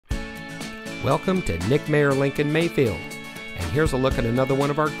Welcome to Nick Mayer Lincoln Mayfield, and here's a look at another one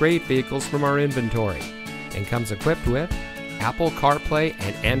of our great vehicles from our inventory, and comes equipped with Apple CarPlay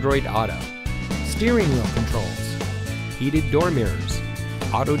and Android Auto, steering wheel controls, heated door mirrors,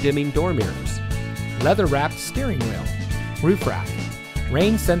 auto-dimming door mirrors, leather-wrapped steering wheel, roof rack,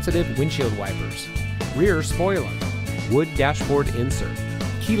 rain-sensitive windshield wipers, rear spoiler, wood dashboard insert,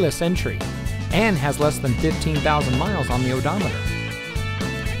 keyless entry, and has less than 15,000 miles on the odometer.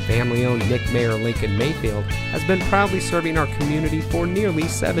 Family-owned Nick Mayer Lincoln Mayfield has been proudly serving our community for nearly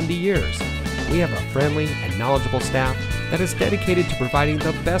 70 years. We have a friendly and knowledgeable staff that is dedicated to providing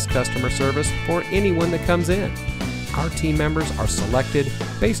the best customer service for anyone that comes in. Our team members are selected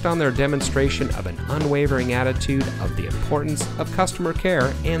based on their demonstration of an unwavering attitude of the importance of customer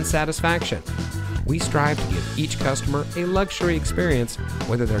care and satisfaction. We strive to give each customer a luxury experience,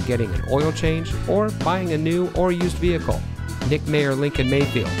 whether they're getting an oil change or buying a new or used vehicle. Nick Mayer Lincoln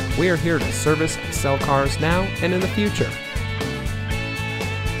Mayfield, we are here to service and sell cars now and in the future.